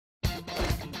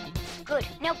Good.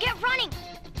 Now get running!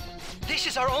 This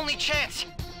is our only chance!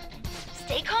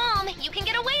 Stay calm. You can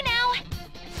get away now.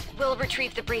 We'll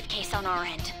retrieve the briefcase on our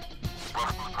end.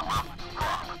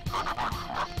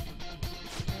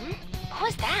 What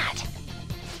was that?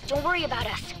 Don't worry about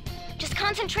us. Just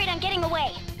concentrate on getting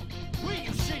away. Wait,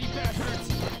 you shady bastards!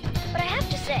 But I have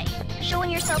to say,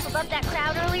 showing yourself above that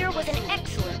crowd earlier was an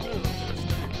excellent move.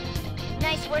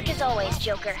 Nice work as always,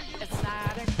 Joker.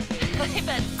 I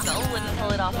bet Skull wouldn't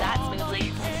pull it off that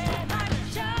smoothly.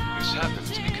 This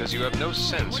happens because you have no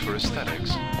sense for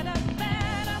aesthetics.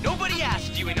 Nobody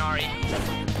asked you, Inari!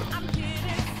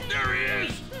 There he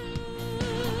is!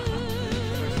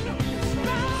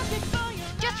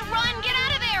 Just run! Get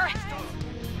out of there!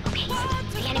 Okay,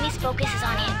 the enemy's focus is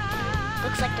on him.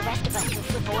 Looks like the rest of us can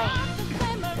slip away.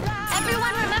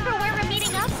 Everyone remember where we're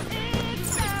meeting up?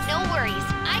 No worries,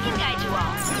 I can guide you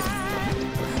all.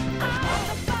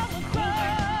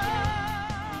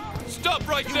 Stop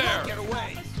right there! Get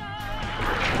away!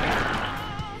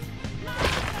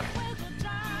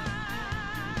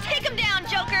 Take him down,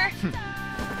 Joker!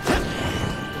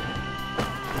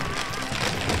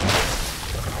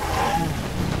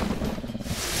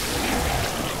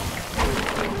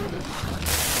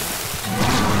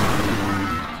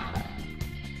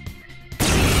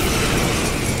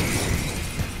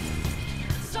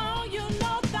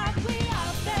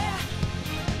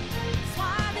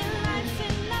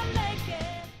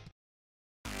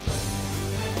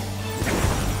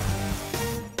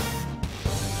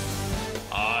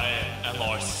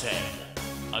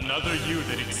 Another you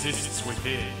that exists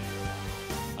within.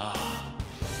 Ah,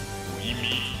 we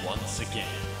meet once again.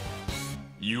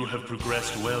 You have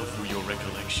progressed well through your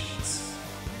recollections.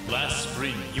 Last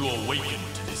spring, you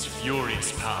awakened to this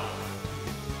furious power.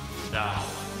 Now,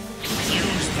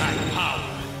 use that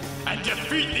power and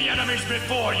defeat the enemies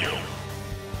before you!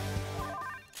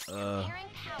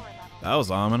 That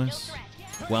was ominous.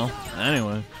 Well,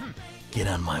 anyway. Get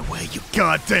out of my way, you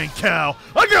goddamn cow!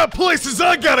 I got places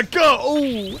I gotta go! Oh,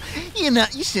 you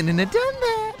shouldn't have done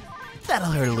that.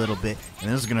 That'll hurt a little bit, and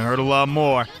this is gonna hurt a lot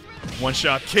more.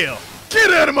 One-shot kill.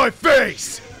 Get out of my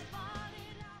face!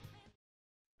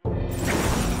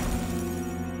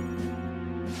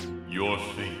 Your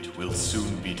fate will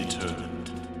soon be determined.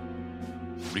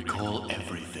 Recall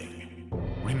everything.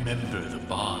 Remember the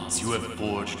bonds you have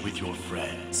forged with your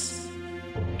friends.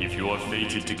 If you are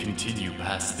fated to continue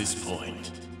past this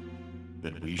point,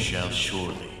 then we shall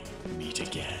surely meet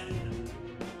again.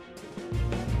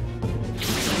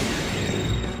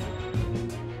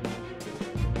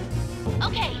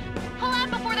 Okay, pull out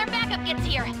before their backup gets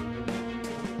here.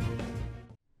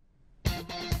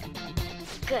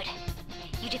 Good.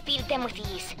 You defeated them with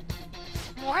ease.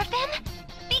 More of them?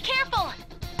 Be careful!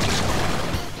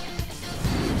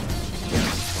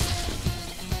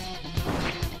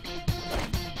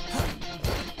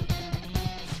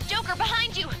 Joker,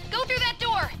 behind you! Go through that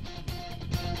door!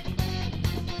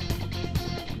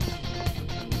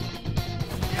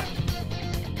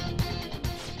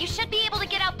 You should be able to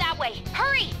get out that way.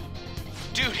 Hurry!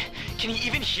 Dude, can he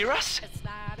even hear us?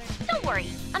 Don't worry.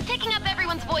 I'm picking up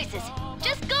everyone's voices.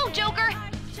 Just go, Joker!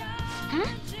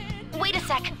 Wait a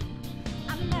sec.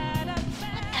 What the?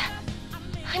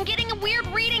 I'm getting a weird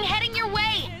reading heading your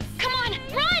way! Come on,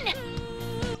 run!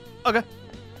 Okay.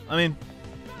 I mean,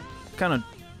 kind of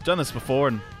done this before,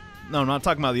 and no, I'm not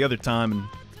talking about the other time, and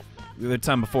the other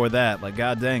time before that. Like,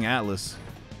 god dang, Atlas.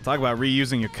 Talk about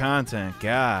reusing your content.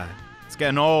 God, it's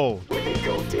getting old. Go,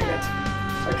 damn it.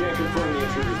 I can't confirm the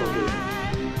intruder's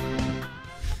location.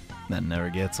 That never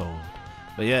gets old.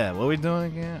 But yeah, what are we doing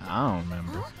again? I don't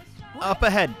remember. Up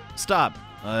ahead. Stop.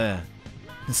 Oh yeah.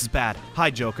 This is bad.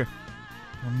 Hide, Joker.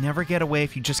 You'll never get away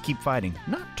if you just keep fighting.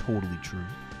 Not totally true.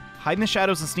 Hide in the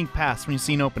shadows and sneak past when you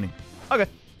see an opening. Okay.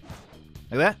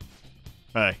 Like that?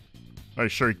 Hey, I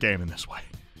sure you came in this way.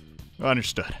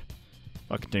 Understood.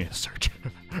 I'll continue the search.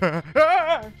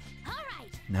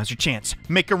 Now's your chance.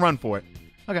 Make a run for it.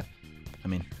 Okay. I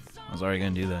mean, I was already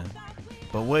gonna do that.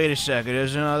 But wait a second,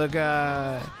 there's another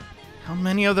guy. How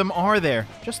many of them are there?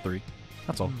 Just 3.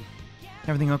 That's all.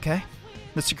 Everything okay?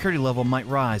 The security level might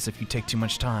rise if you take too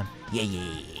much time. Yeah.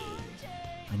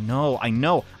 I know.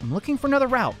 I'm looking for another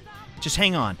route. Just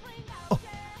hang on. Oh,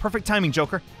 perfect timing,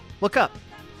 Joker. Look up.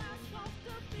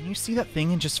 Can you see that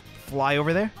thing and just fly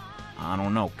over there? I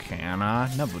don't know, can I?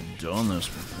 Never done this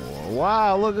before.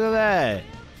 Wow, look at that.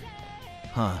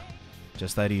 Huh.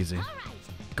 Just that easy.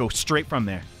 Go straight from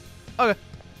there. Okay.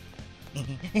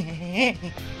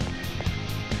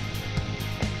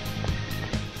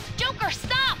 Joker,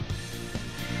 stop!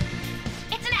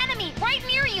 It's an enemy right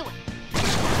near you!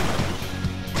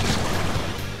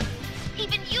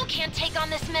 Even you can't take on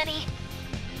this many.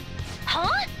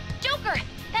 Huh? Joker,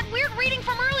 that weird reading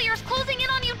from earlier is closing in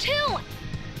on you too!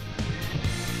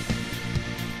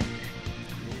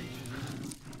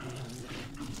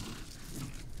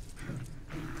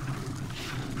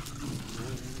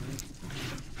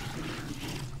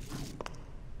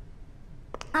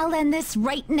 I'll end this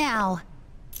right now.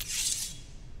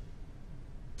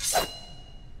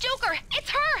 Joker, it's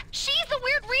her! She's the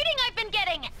weird reading I've been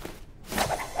getting!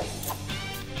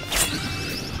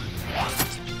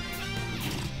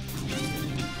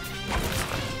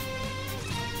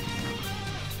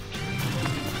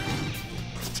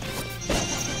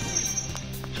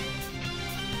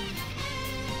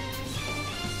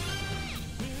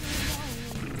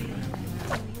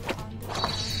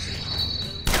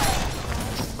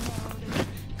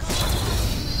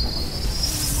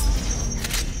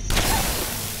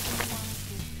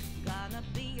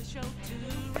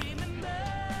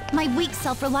 My weak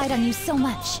self relied on you so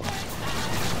much.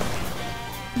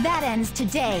 That ends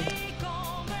today.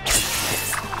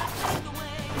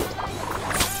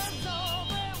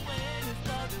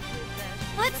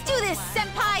 Let's do this,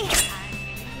 Senpai!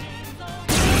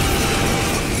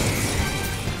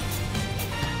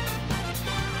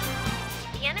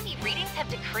 The enemy readings have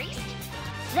decreased?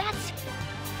 That's...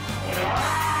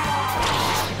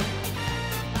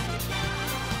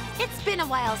 It's been a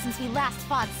while since we last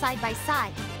fought side by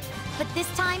side. But this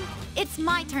time, it's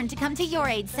my turn to come to your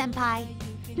aid, Senpai.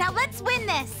 Now let's win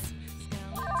this!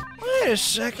 Wait a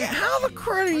second, how the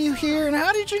crud are you here, and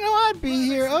how did you know I'd be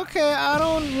here? Okay, I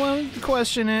don't want to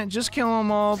question it, just kill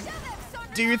them all.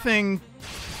 Do your thing.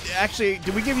 Actually,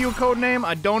 did we give you a code name?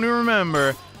 I don't even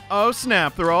remember. Oh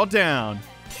snap, they're all down.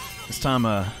 This time,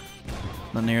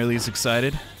 not nearly as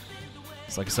excited.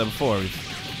 It's like I said before,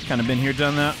 we've kind of been here,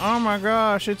 done that. Oh my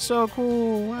gosh, it's so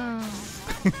cool, wow.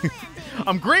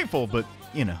 I'm grateful, but,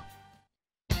 you know.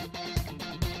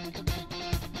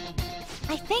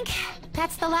 I think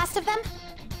that's the last of them?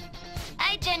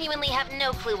 I genuinely have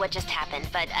no clue what just happened,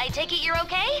 but I take it you're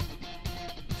okay?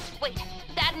 Wait,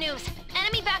 bad news.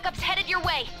 Enemy backup's headed your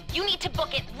way. You need to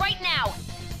book it right now.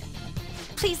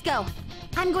 Please go.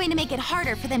 I'm going to make it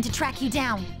harder for them to track you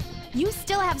down. You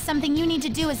still have something you need to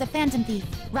do as a Phantom Thief,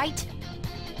 right?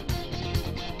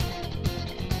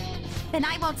 Then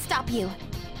I won't stop you.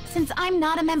 Since I'm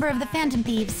not a member of the Phantom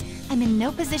Thieves, I'm in no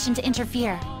position to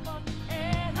interfere.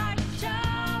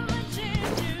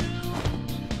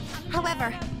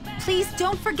 However, please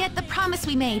don't forget the promise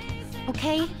we made,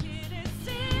 okay?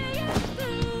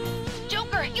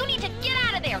 Joker, you need to get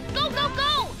out of there! Go, go,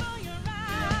 go!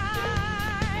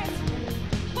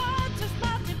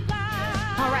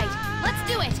 All right, let's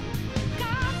do it!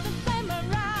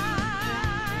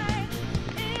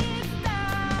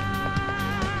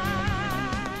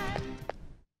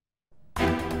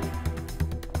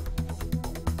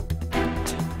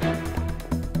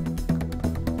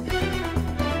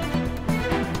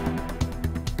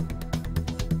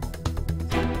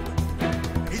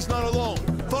 He's not alone.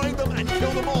 Find them and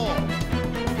kill them all.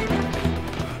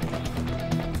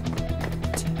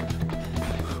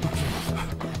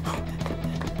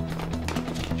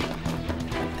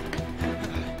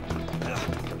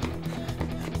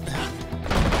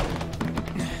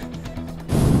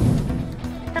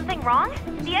 Something wrong?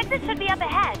 The exit should be up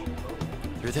ahead.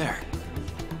 You're there.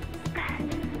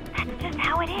 That's just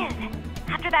how it is.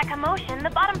 After that commotion, the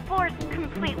bottom floor's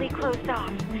completely closed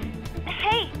off.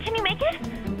 Hey, can you make it?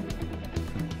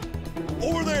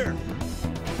 Over there.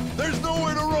 There's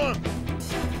nowhere to run.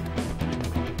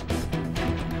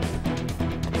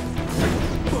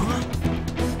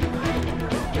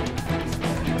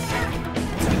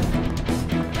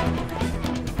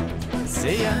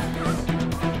 See ya.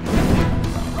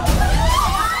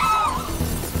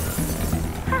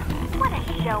 What a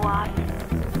show-off.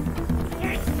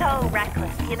 You're so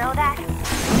reckless, you know that?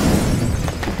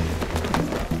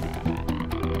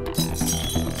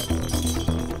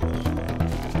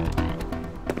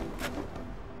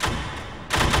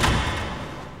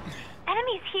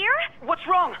 Enemies here? What's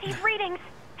wrong? These readings.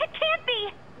 It can't be.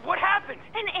 What happened?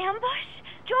 An ambush?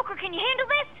 Joker, can you handle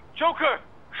this? Joker!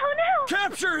 Oh no!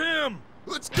 Capture him!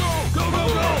 Let's go! Go, go,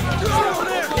 go! Get over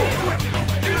there!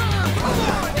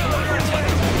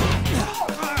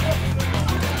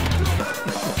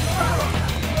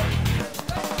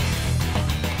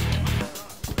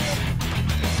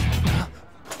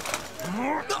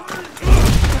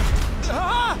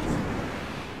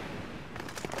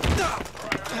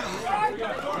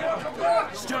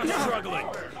 Stop struggling!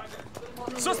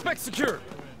 Suspect secured!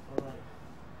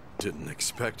 Didn't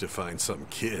expect to find some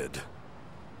kid.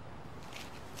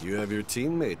 You have your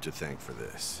teammate to thank for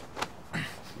this.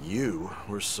 You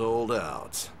were sold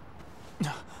out.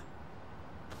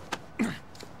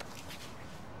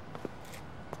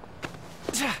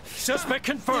 Suspect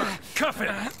confirmed. Cuff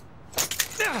him.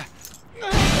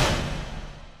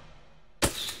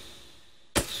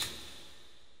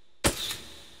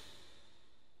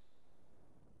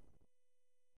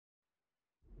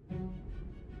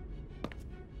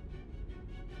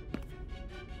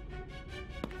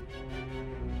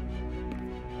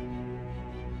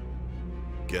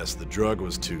 Guess the drug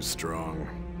was too strong.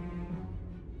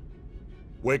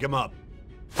 Wake him up.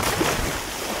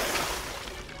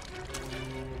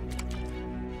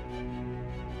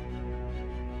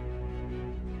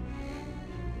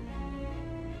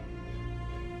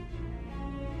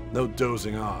 No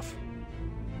dozing off.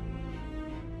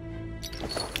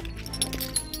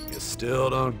 You still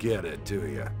don't get it, do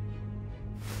you?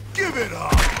 Give it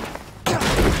up!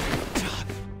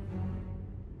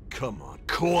 Come on,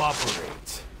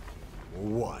 cooperate.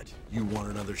 What? You want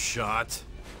another shot?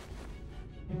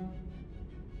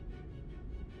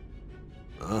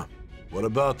 Huh? What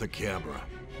about the camera?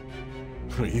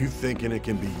 Are you thinking it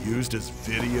can be used as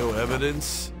video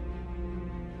evidence?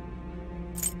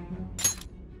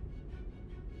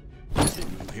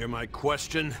 Didn't you hear my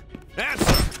question?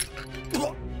 Answer!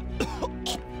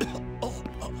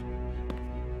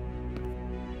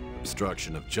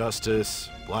 Obstruction of justice,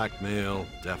 blackmail,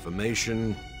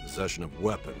 defamation, possession of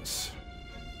weapons.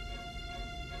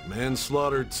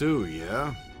 Manslaughter too,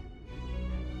 yeah?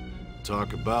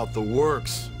 Talk about the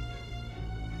works.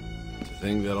 To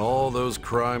think that all those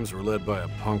crimes were led by a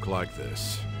punk like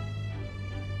this.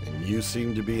 And you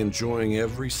seem to be enjoying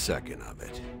every second of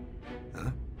it.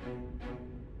 Huh?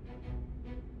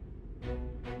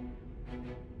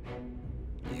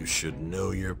 You should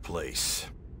know your place.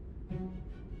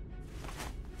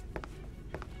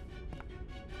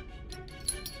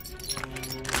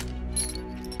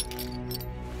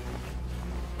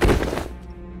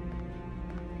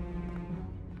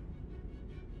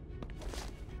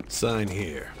 Sign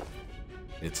here.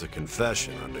 It's a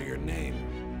confession under your name.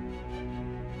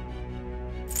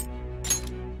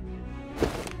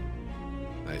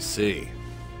 I see.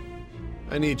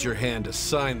 I need your hand to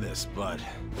sign this, but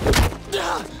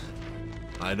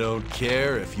I don't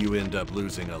care if you end up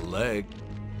losing a leg.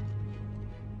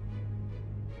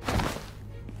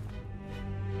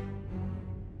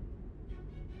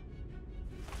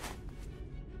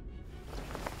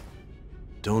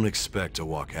 Don't expect to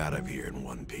walk out of here in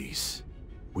one piece.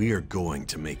 We are going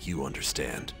to make you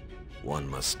understand. One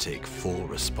must take full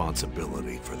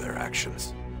responsibility for their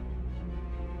actions.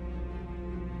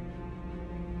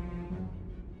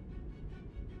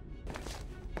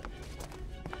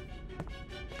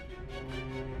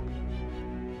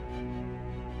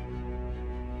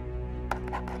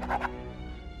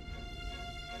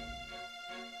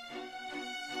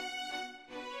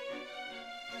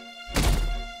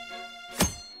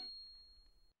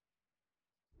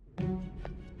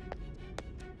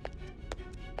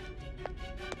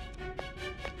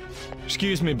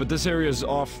 Excuse me, but this area's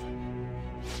off.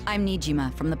 I'm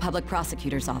Nijima from the Public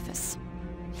Prosecutor's Office.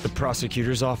 The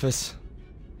Prosecutor's Office?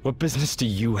 What business do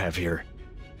you have here?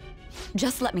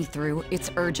 Just let me through.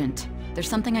 It's urgent. There's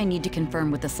something I need to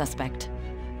confirm with the suspect.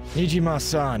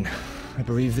 Nijima-san, I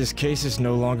believe this case is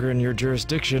no longer in your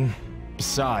jurisdiction.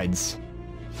 Besides...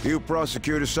 You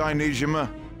Prosecutor-san,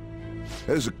 Nijima?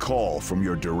 There's a call from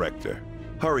your director.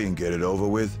 Hurry and get it over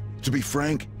with. To be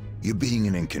frank, you're being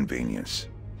an inconvenience.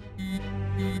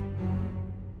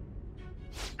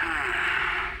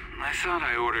 I thought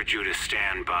I ordered you to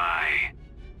stand by.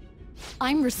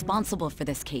 I'm responsible for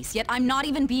this case, yet I'm not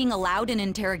even being allowed an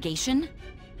interrogation?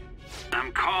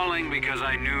 I'm calling because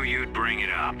I knew you'd bring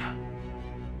it up.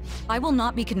 I will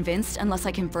not be convinced unless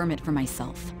I confirm it for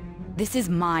myself. This is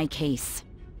my case.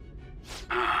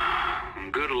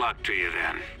 Good luck to you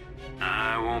then.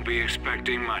 I won't be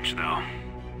expecting much, though.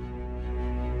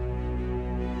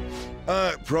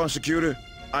 Prosecutor,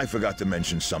 I forgot to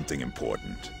mention something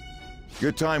important.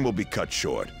 Your time will be cut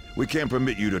short. We can't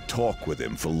permit you to talk with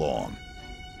him for long.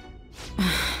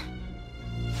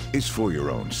 It's for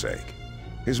your own sake.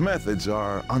 His methods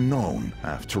are unknown.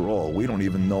 After all, we don't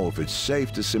even know if it's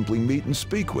safe to simply meet and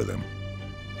speak with him.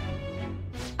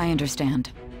 I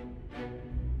understand.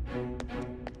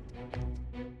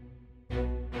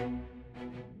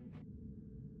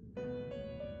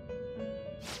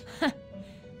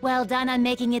 Well done on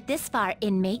making it this far,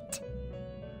 inmate.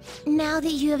 Now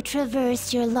that you have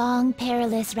traversed your long,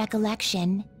 perilous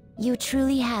recollection, you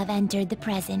truly have entered the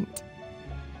present.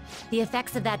 The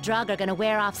effects of that drug are gonna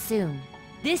wear off soon.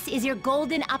 This is your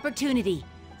golden opportunity.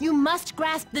 You must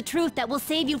grasp the truth that will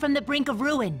save you from the brink of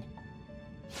ruin.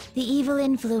 The evil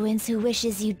influence who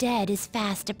wishes you dead is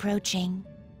fast approaching.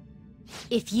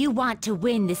 If you want to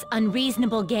win this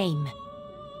unreasonable game,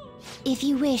 if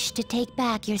you wish to take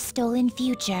back your stolen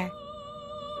future,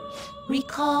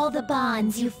 recall the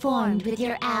bonds you formed with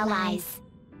your allies,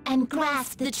 and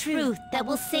grasp the truth that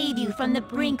will save you from the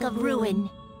brink of ruin.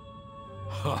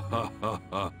 Ha ha ha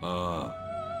ha ha.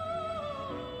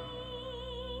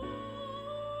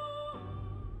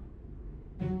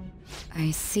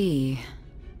 I see.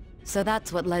 So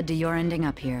that's what led to your ending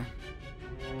up here.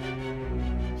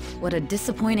 What a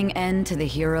disappointing end to the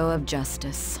hero of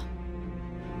justice.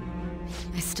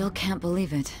 I still can't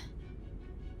believe it.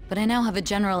 But I now have a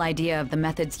general idea of the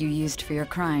methods you used for your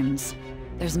crimes.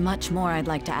 There's much more I'd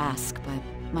like to ask,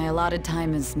 but my allotted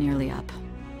time is nearly up.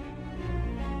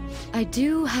 I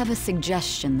do have a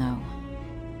suggestion, though.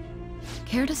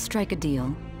 Care to strike a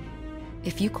deal?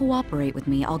 If you cooperate with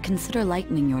me, I'll consider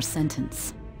lightening your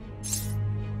sentence.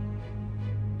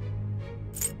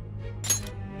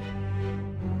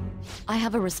 I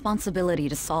have a responsibility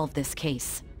to solve this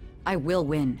case. I will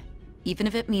win, even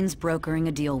if it means brokering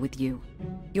a deal with you.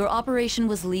 Your operation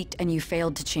was leaked and you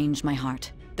failed to change my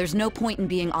heart. There's no point in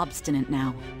being obstinate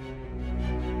now.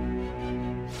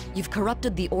 You've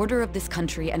corrupted the order of this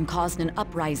country and caused an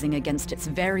uprising against its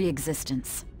very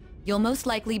existence. You'll most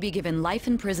likely be given life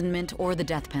imprisonment or the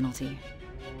death penalty,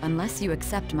 unless you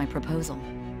accept my proposal.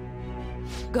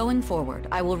 Going forward,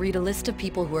 I will read a list of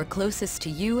people who are closest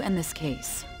to you and this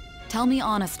case. Tell me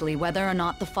honestly whether or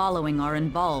not the following are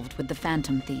involved with the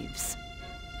Phantom Thieves.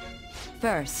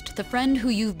 First, the friend who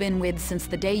you've been with since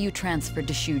the day you transferred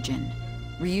to Shujin,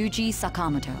 Ryuji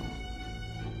Sakamoto.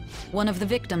 One of the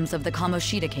victims of the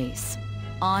Kamoshida case,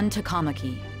 An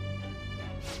Takamaki.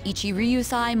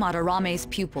 Ichiryusai Madarame's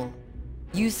pupil,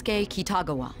 Yusuke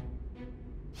Kitagawa.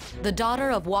 The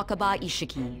daughter of Wakaba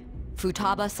Ishiki,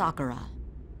 Futaba Sakura.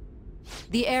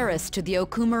 The heiress to the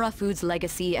Okumura Foods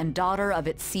legacy and daughter of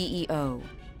its CEO,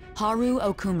 Haru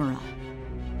Okumura.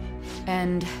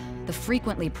 And the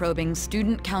frequently probing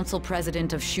student council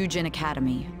president of Shujin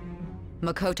Academy,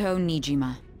 Makoto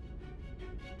Nijima.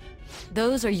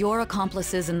 Those are your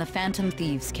accomplices in the Phantom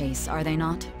Thieves case, are they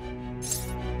not?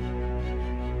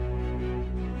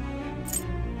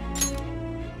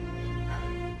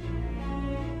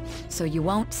 So you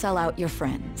won't sell out your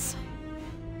friends.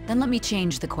 Then let me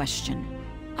change the question.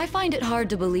 I find it hard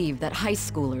to believe that high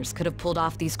schoolers could have pulled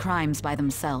off these crimes by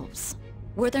themselves.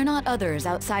 Were there not others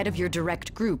outside of your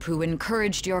direct group who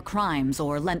encouraged your crimes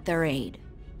or lent their aid?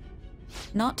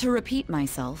 Not to repeat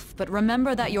myself, but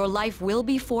remember that your life will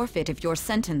be forfeit if your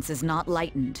sentence is not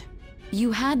lightened.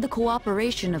 You had the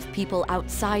cooperation of people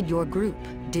outside your group,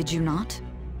 did you not?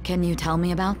 Can you tell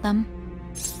me about them?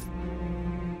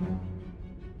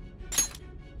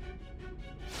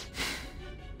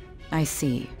 I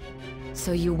see.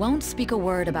 So you won't speak a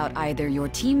word about either your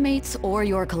teammates or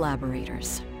your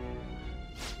collaborators.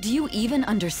 Do you even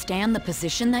understand the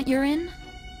position that you're in?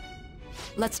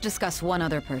 Let's discuss one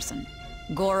other person,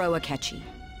 Goro Akechi.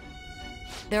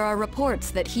 There are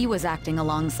reports that he was acting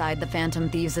alongside the Phantom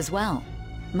Thieves as well.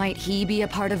 Might he be a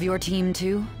part of your team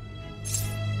too?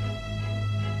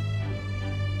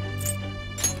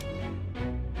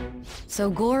 So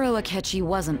Goro Akechi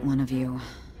wasn't one of you.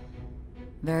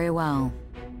 Very well.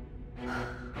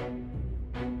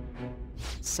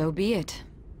 So be it.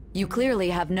 You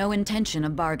clearly have no intention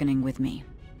of bargaining with me.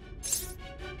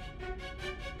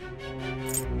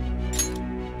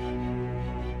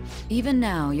 Even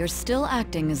now, you're still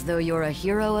acting as though you're a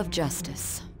hero of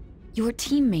justice. Your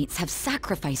teammates have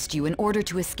sacrificed you in order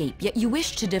to escape, yet you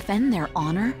wish to defend their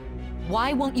honor?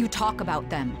 Why won't you talk about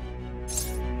them?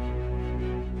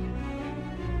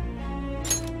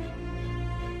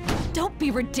 Don't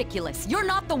be ridiculous. You're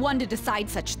not the one to decide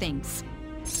such things.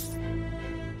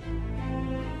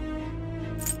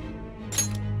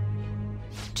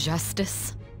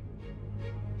 Justice?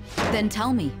 Then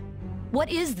tell me,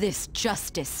 what is this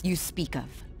justice you speak of?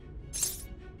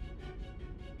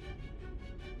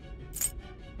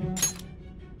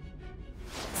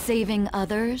 Saving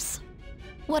others?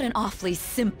 What an awfully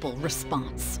simple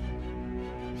response.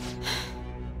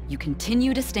 You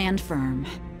continue to stand firm.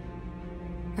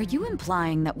 Are you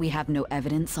implying that we have no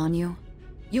evidence on you?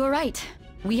 You're right.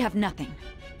 We have nothing.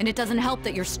 And it doesn't help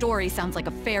that your story sounds like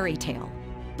a fairy tale.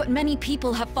 But many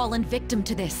people have fallen victim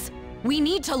to this. We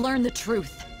need to learn the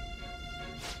truth.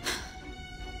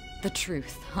 The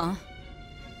truth, huh?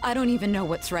 I don't even know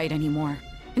what's right anymore.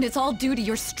 And it's all due to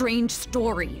your strange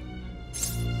story.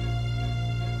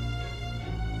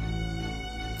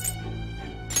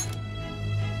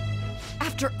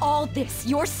 After all this,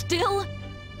 you're still...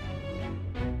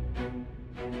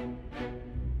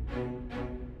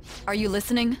 Are you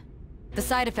listening? The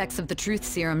side effects of the truth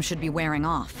serum should be wearing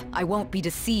off. I won't be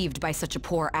deceived by such a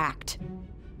poor act.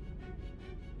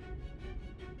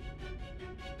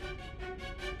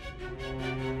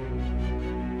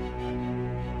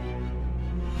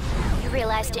 You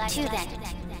realized it too then.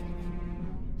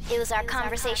 It was our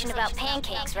conversation about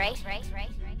pancakes, right?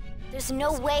 There's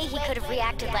no way he could have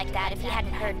reacted like that if he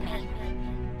hadn't heard me.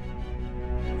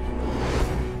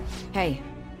 Hey.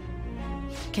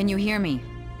 Can you hear me?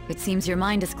 It seems your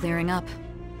mind is clearing up.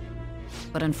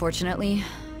 But unfortunately,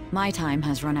 my time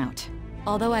has run out.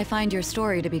 Although I find your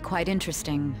story to be quite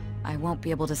interesting, I won't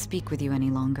be able to speak with you any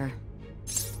longer.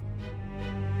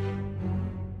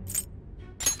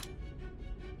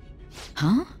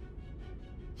 Huh?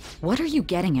 What are you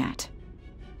getting at?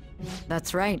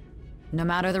 That's right. No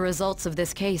matter the results of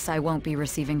this case, I won't be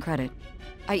receiving credit.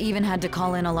 I even had to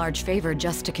call in a large favor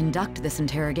just to conduct this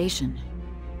interrogation.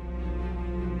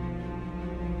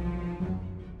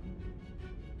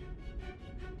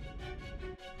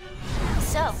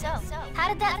 So, how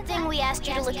did that thing we asked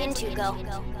you to look into go?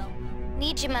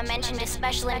 Nijima mentioned a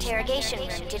special interrogation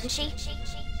room, didn't she?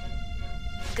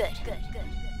 Good.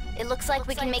 It looks like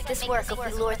we can make this work if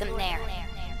we lure them there.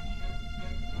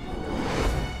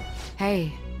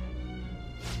 Hey.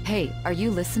 Hey, are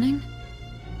you listening?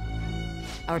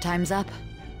 Our time's up.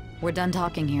 We're done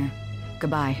talking here.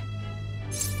 Goodbye.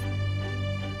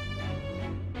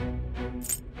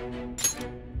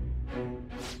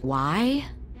 Why?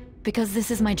 Because this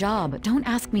is my job. Don't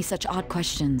ask me such odd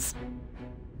questions.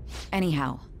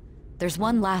 Anyhow, there's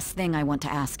one last thing I want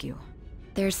to ask you.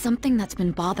 There's something that's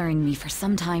been bothering me for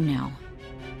some time now.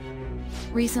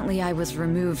 Recently, I was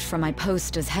removed from my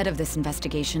post as head of this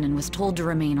investigation and was told to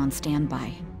remain on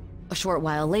standby. A short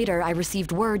while later, I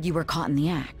received word you were caught in the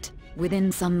act, within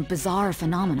some bizarre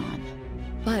phenomenon.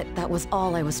 But that was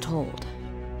all I was told.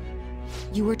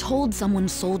 You were told someone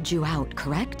sold you out,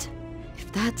 correct? If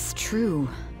that's true,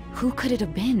 who could it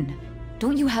have been?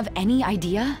 Don't you have any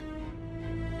idea?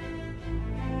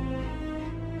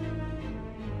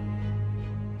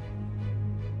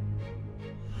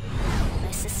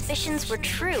 My suspicions were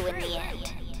true in the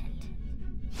end.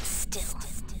 Still,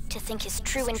 to think his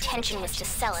true intention was to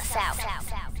sell us out.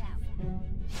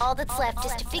 All that's left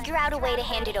is to figure out a way to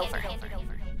hand it over.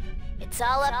 It's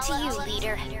all up to you,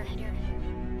 leader.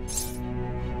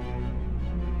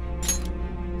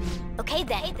 Okay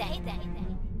then.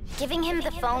 Giving him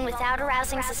the phone without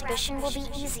arousing suspicion will be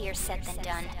easier said than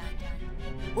done.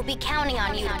 We'll be counting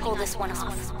on you to pull this one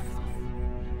off.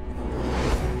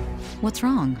 What's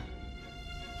wrong?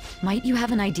 Might you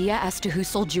have an idea as to who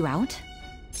sold you out?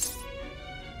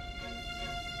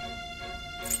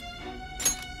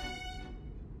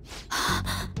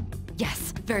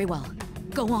 Yes, very well.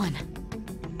 Go on.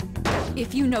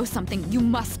 If you know something, you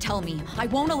must tell me. I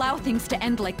won't allow things to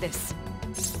end like this.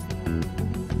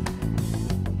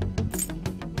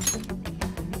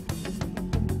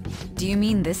 Do you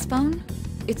mean this phone?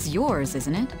 It's yours,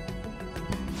 isn't it?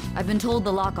 I've been told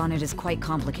the lock on it is quite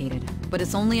complicated, but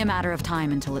it's only a matter of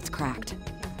time until it's cracked.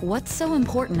 What's so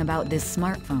important about this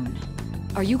smartphone?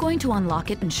 Are you going to unlock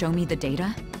it and show me the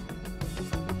data?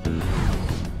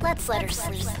 Let's let her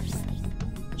sleep.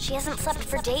 She hasn't slept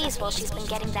for days while she's been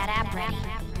getting that app ready.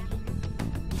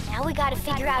 Now we gotta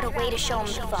figure out a way to show him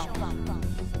the phone.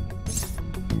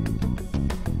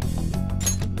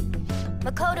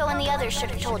 Makoto and the others should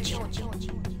have told you.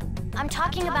 I'm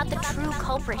talking about the true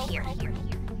culprit here.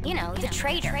 You know, the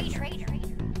traitor.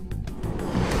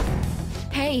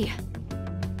 Hey!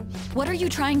 What are you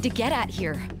trying to get at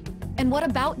here? And what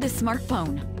about this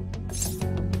smartphone?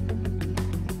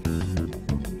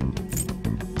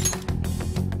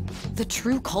 The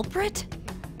true culprit?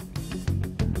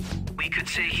 We could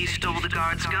say he stole the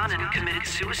guard's gun and committed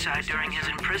suicide during his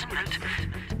imprisonment.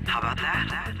 How about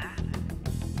that?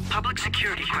 Public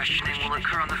security questioning will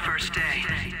occur on the first day.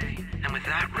 And with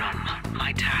that room,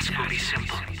 my task will be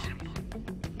simple.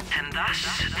 And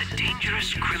thus, the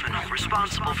dangerous criminal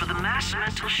responsible for the mass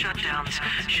mental shutdowns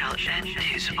shall end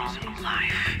his own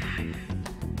life.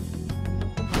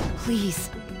 Please.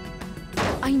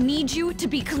 I need you to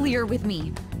be clear with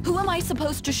me. Who am I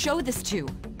supposed to show this to?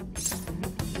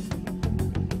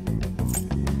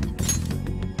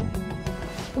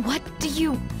 What do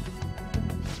you...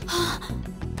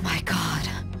 My God.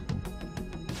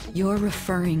 You're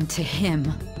referring to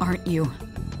him, aren't you?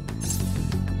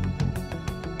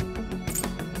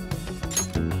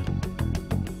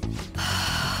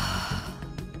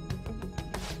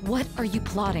 What are you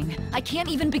plotting? I can't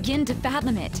even begin to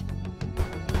fathom it.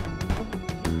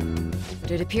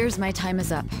 But it appears my time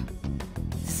is up.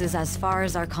 This is as far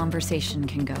as our conversation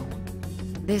can go.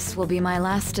 This will be my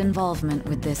last involvement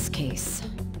with this case.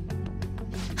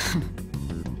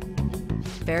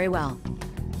 Very well.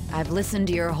 I've listened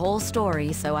to your whole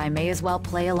story, so I may as well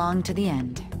play along to the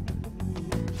end.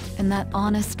 And that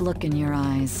honest look in your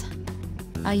eyes.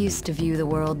 I used to view the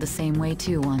world the same way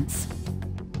too once.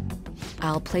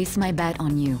 I'll place my bet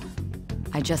on you.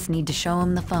 I just need to show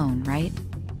him the phone, right?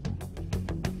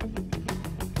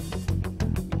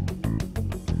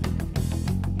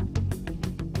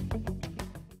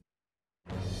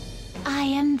 I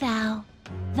am thou,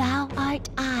 thou art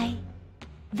I.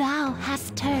 Thou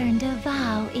hast turned a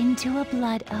vow into a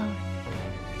blood oath.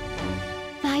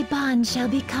 Thy bond shall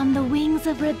become the wings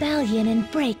of rebellion and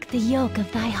break the yoke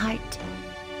of thy heart.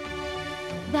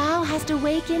 Thou hast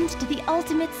awakened to the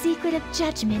ultimate secret of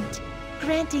judgment,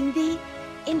 granting thee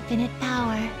infinite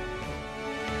power.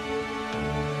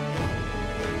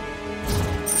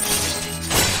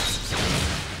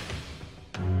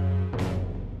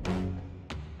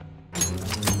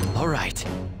 All right.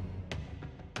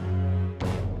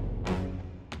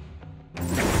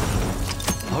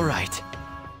 All right.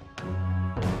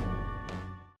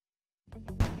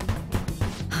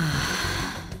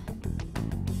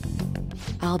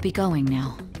 I'll be going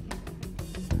now.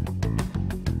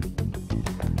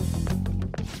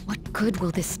 What good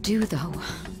will this do, though?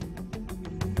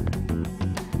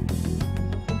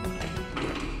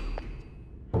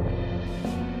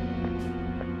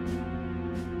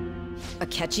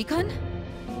 Akechi-kun?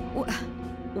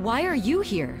 Why are you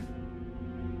here?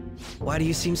 Why do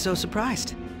you seem so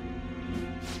surprised?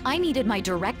 I needed my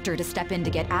director to step in to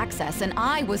get access, and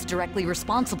I was directly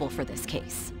responsible for this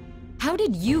case. How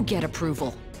did you get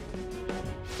approval?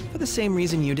 For the same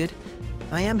reason you did.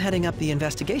 I am heading up the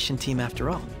investigation team after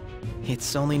all.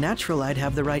 It's only natural I'd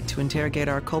have the right to interrogate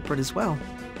our culprit as well,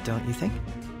 don't you think?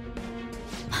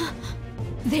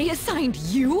 They assigned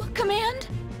you command?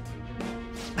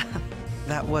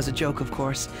 That was a joke, of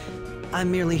course.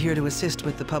 I'm merely here to assist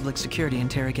with the public security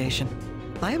interrogation.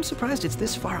 I am surprised it's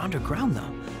this far underground,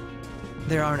 though.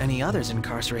 There aren't any others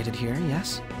incarcerated here,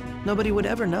 yes? Nobody would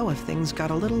ever know if things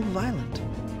got a little violent.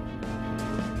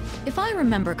 If I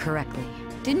remember correctly,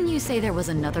 didn't you say there was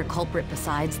another culprit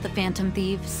besides the Phantom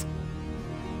Thieves?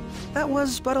 That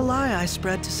was but a lie I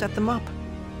spread to set them up.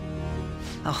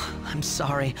 Oh, I'm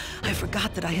sorry. I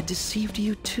forgot that I had deceived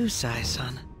you too,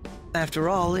 Sai-san. After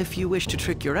all, if you wish to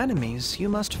trick your enemies, you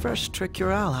must first trick your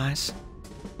allies.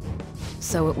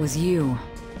 So it was you.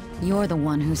 You're the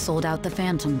one who sold out the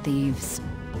Phantom Thieves.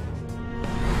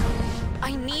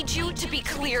 I need you to be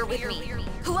clear with me.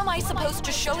 Who am I supposed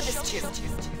to show this to?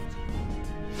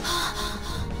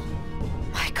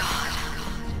 My God.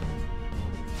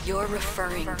 You're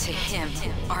referring to him,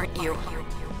 aren't you?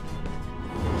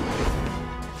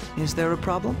 Is there a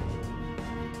problem?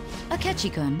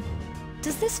 Akechi-kun,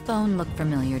 does this phone look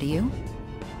familiar to you?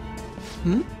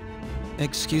 Hmm?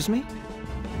 Excuse me?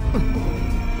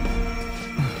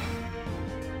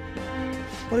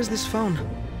 What is this phone?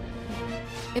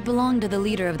 It belonged to the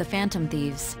leader of the Phantom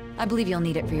Thieves. I believe you'll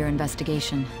need it for your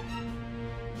investigation.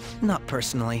 Not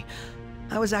personally.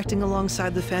 I was acting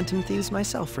alongside the Phantom Thieves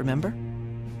myself, remember?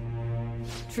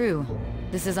 True.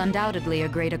 This is undoubtedly a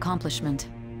great accomplishment.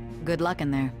 Good luck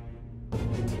in there.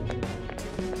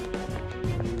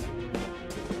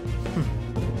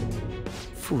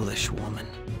 Foolish woman.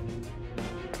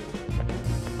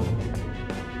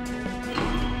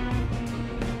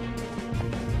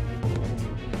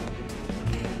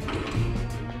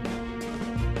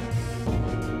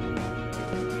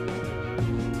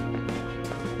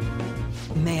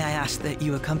 May I ask that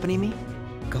you accompany me?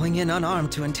 Going in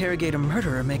unarmed to interrogate a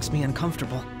murderer makes me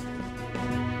uncomfortable.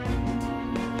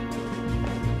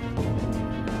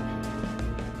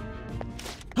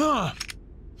 Huh?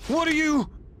 What are you...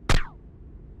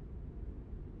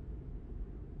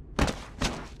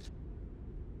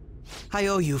 I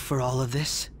owe you for all of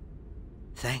this.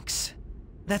 Thanks.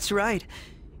 That's right.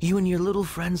 You and your little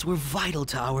friends were vital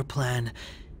to our plan,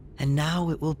 and now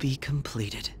it will be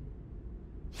completed.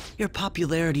 Your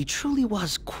popularity truly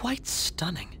was quite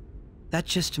stunning. That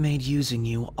just made using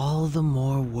you all the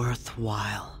more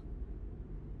worthwhile.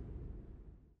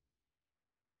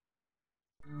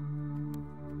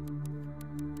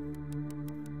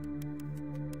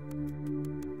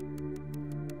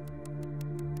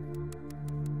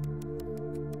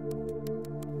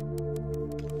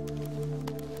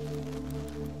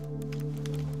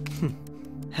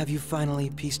 Have you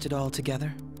finally pieced it all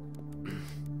together?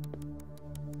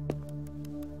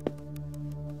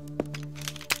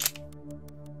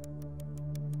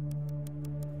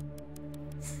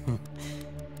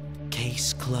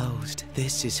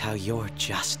 This is how your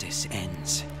justice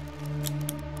ends.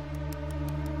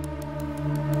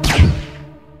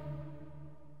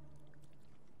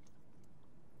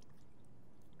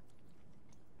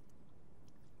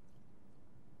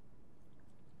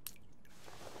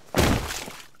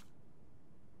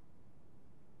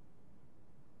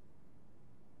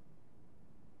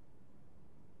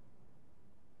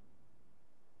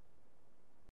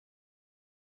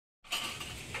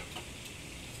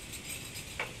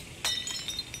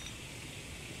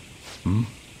 Hmm?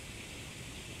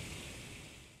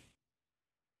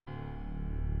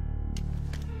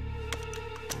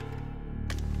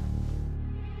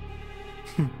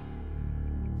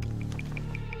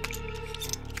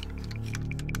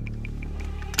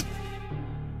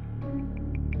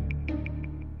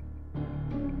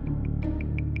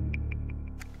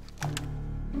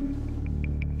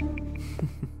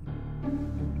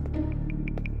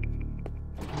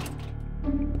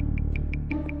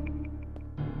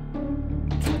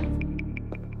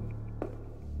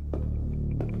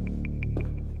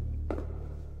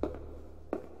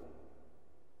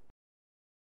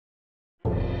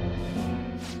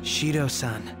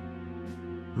 Shido-san,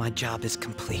 my job is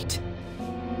complete.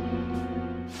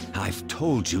 I've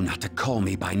told you not to call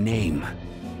me by name.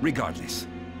 Regardless,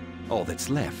 all that's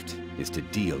left is to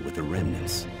deal with the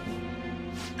remnants.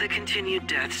 The continued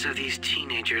deaths of these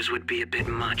teenagers would be a bit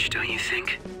much, don't you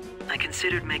think? I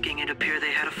considered making it appear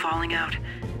they had a falling out,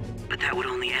 but that would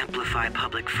only amplify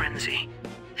public frenzy.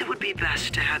 It would be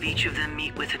best to have each of them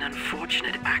meet with an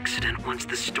unfortunate accident once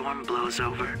the storm blows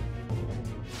over.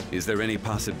 Is there any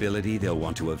possibility they'll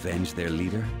want to avenge their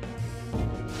leader?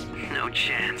 No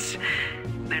chance.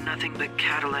 They're nothing but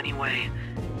cattle anyway.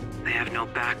 They have no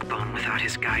backbone without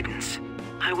his guidance.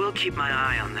 I will keep my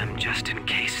eye on them just in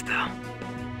case, though.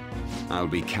 I'll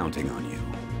be counting on you.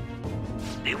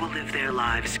 They will live their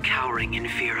lives cowering in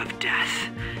fear of death.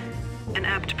 An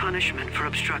apt punishment for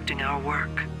obstructing our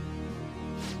work.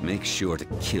 Make sure to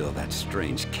kill that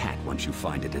strange cat once you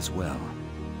find it as well.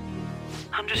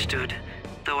 Understood.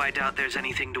 Though I doubt there's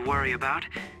anything to worry about.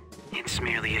 It's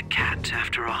merely a cat,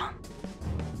 after all.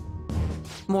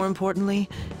 More importantly,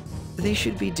 they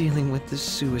should be dealing with the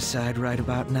suicide right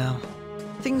about now.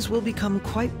 Things will become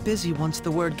quite busy once the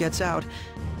word gets out.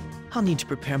 I'll need to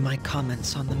prepare my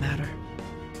comments on the matter.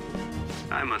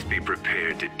 I must be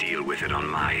prepared to deal with it on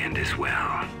my end as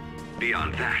well.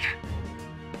 Beyond that,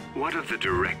 what of the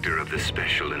director of the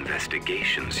Special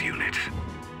Investigations Unit?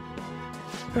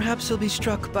 Perhaps he'll be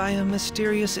struck by a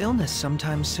mysterious illness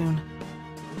sometime soon.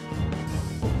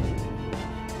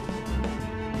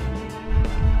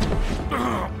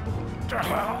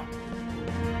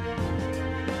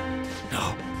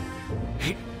 No,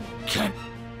 it can't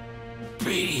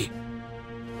be.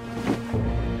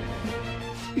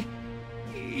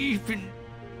 Even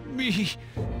me.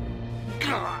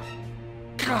 God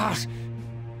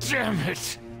damn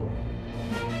it.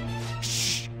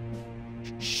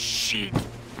 Shit.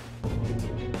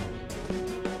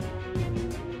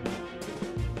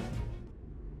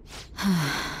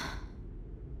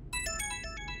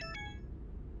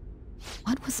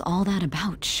 What was all that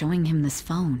about, showing him this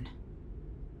phone?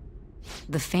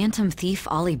 The Phantom Thief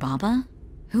Alibaba?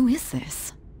 Who is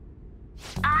this?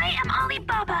 I am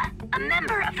Alibaba, a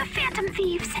member of the Phantom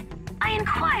Thieves. I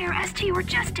inquire as to your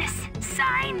justice,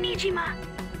 Sai Nijima.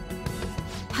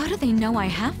 How do they know I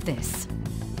have this?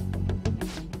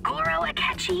 Goro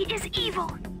Akechi is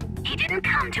evil. He didn't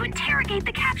come to interrogate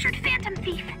the captured Phantom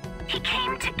Thief. He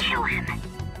came to kill him.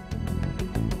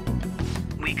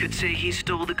 We could say he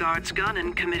stole the guard's gun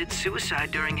and committed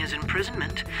suicide during his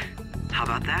imprisonment. How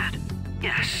about that?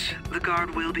 Yes, the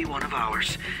guard will be one of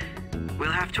ours.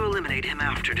 We'll have to eliminate him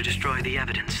after to destroy the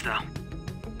evidence, though.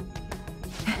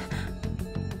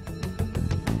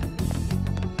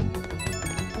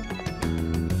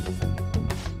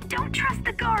 Don't trust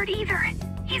the guard either.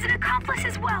 He's an accomplice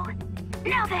as well.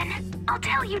 Now then, I'll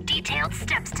tell you detailed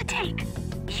steps to take.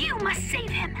 You must save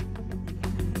him.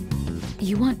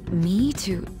 You want me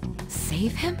to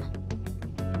save him?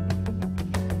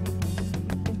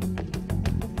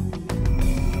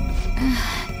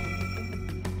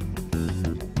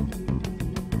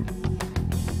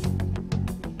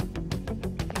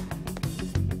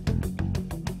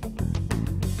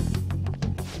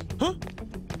 Huh?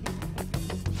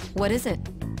 What is it?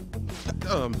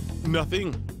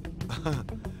 Nothing.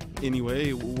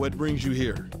 Anyway, what brings you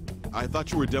here? I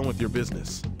thought you were done with your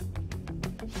business.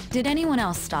 Did anyone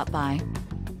else stop by?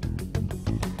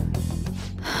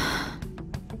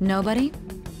 Nobody?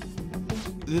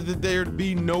 There'd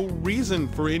be no reason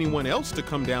for anyone else to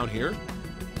come down here.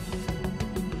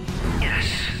 Yes,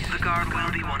 the guard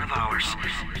will be one of ours.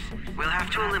 We'll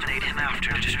have to eliminate him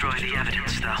after to destroy the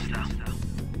evidence, though.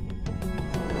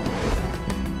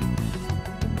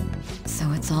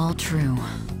 So it's all true.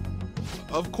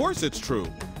 Of course it's true.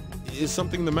 Is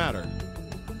something the matter?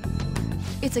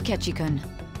 It's Akechi-kun.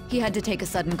 He had to take a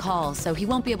sudden call, so he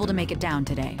won't be able to make it down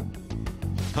today.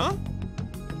 Huh?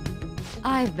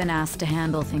 I've been asked to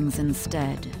handle things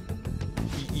instead.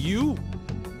 You?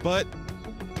 But...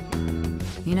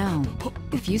 You know,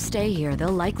 if you stay here, they'll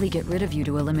likely get rid of you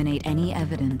to eliminate any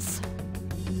evidence.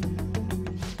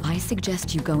 I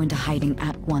suggest you go into hiding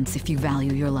at once if you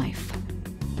value your life.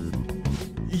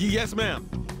 Yes, ma'am.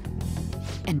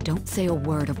 And don't say a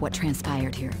word of what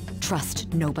transpired here.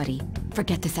 Trust nobody.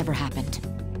 Forget this ever happened.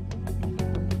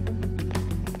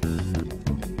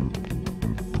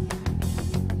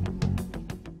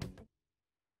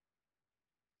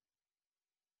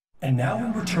 And now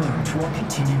we return to our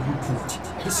continued report.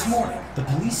 This morning, the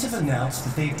police have announced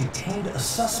that they've detained a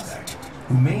suspect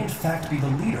who may in fact be the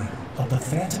leader of the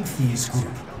Phantom Thieves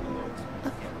group.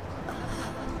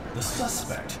 The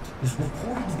suspect is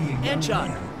reported to be a young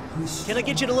man who's... Can I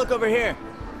get you to look over here?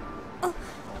 Oh,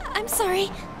 I'm sorry.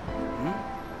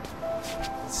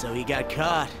 So he got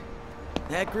caught.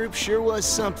 That group sure was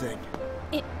something.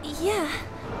 Yeah.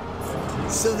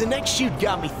 So the next shoot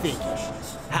got me thinking.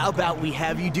 How about we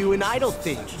have you do an idol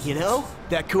thing, you know?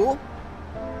 That cool?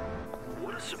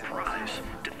 What a surprise.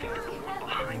 To think that the one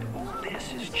behind all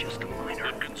this is just a minor.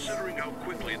 And considering how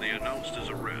quickly they announced his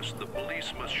arrest, the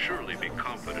police must surely be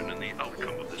confident in the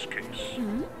outcome of this case.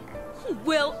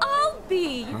 Well, I'll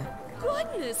be.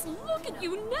 Goodness, look at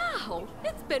you now.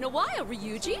 It's been a while,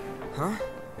 Ryuji. Huh?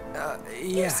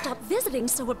 You stopped visiting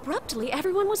so abruptly,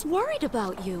 everyone was worried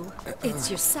about you. It's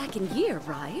your second year,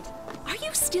 right? Are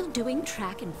you still doing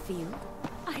track and field?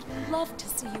 I'd love to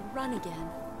see you run again.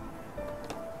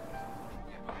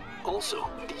 Also,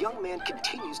 the young man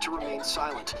continues to remain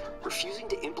silent, refusing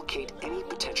to implicate any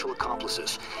potential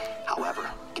accomplices.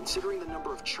 However, considering the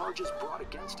number of charges brought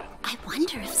against him... I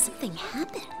wonder if something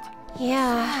happened.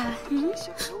 Yeah.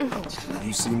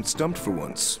 You seemed stumped for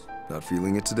once. Not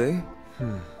feeling it today?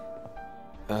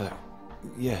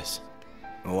 Yes.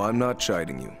 Oh, I'm not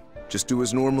chiding you. Just do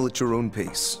as normal at your own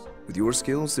pace. With your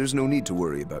skills, there's no need to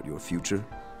worry about your future.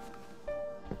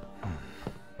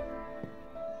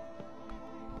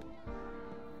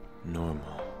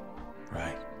 Normal.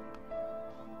 Right.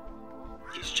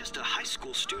 He's just a high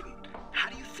school student. How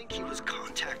do you think he was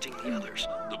contacting the others?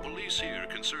 The police here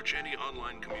can search any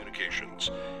online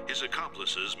communications. His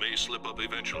accomplices may slip up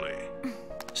eventually.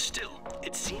 Still,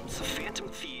 it seems the Phantom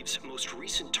Thieves' most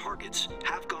recent targets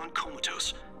have gone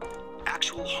comatose.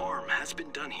 Actual harm has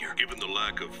been done here. Given the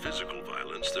lack of physical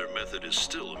violence, their method is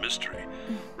still a mystery.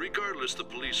 Regardless, the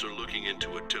police are looking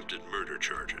into attempted murder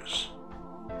charges.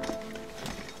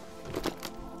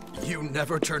 You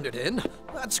never turned it in?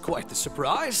 That's quite the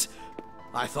surprise.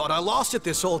 I thought I lost it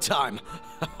this whole time.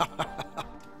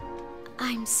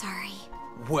 I'm sorry.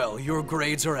 Well, your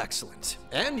grades are excellent.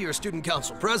 And you're student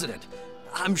council president.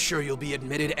 I'm sure you'll be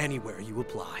admitted anywhere you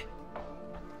apply.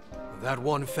 That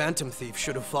one Phantom Thief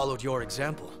should have followed your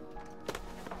example.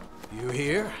 You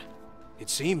hear? It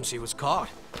seems he was caught.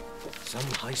 Some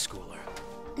high schooler.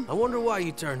 I wonder why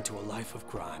he turned to a life of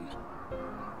crime.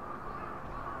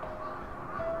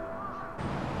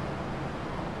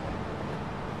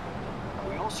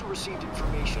 We also received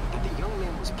information that the young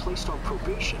man was placed on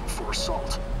probation for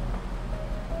assault.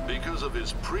 Because of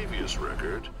his previous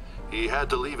record, he had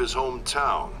to leave his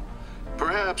hometown.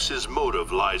 Perhaps his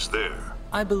motive lies there.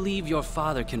 I believe your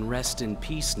father can rest in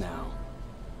peace now.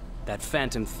 That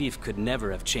Phantom Thief could never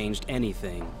have changed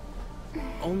anything.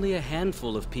 Only a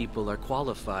handful of people are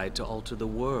qualified to alter the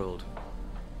world.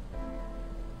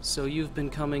 So you've been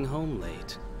coming home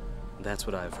late. That's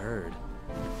what I've heard.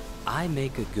 I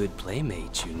make a good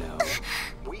playmate, you know.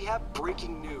 We have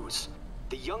breaking news.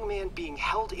 The young man being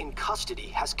held in custody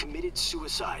has committed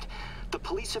suicide. The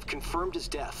police have confirmed his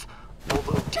death,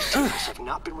 although details have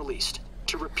not been released.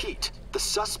 To repeat, the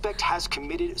suspect has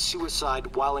committed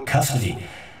suicide while in custody.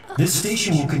 This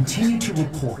station will continue to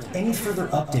report any further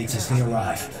updates as they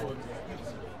arrive.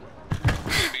 It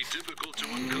would be difficult to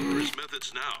uncover his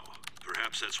methods now.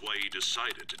 Perhaps that's why he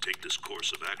decided to take this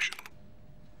course of action.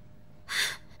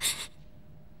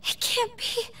 It can't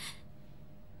be.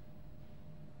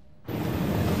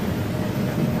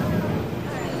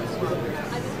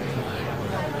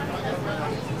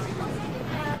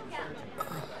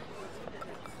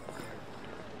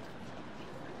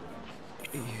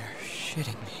 You're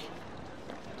shitting me.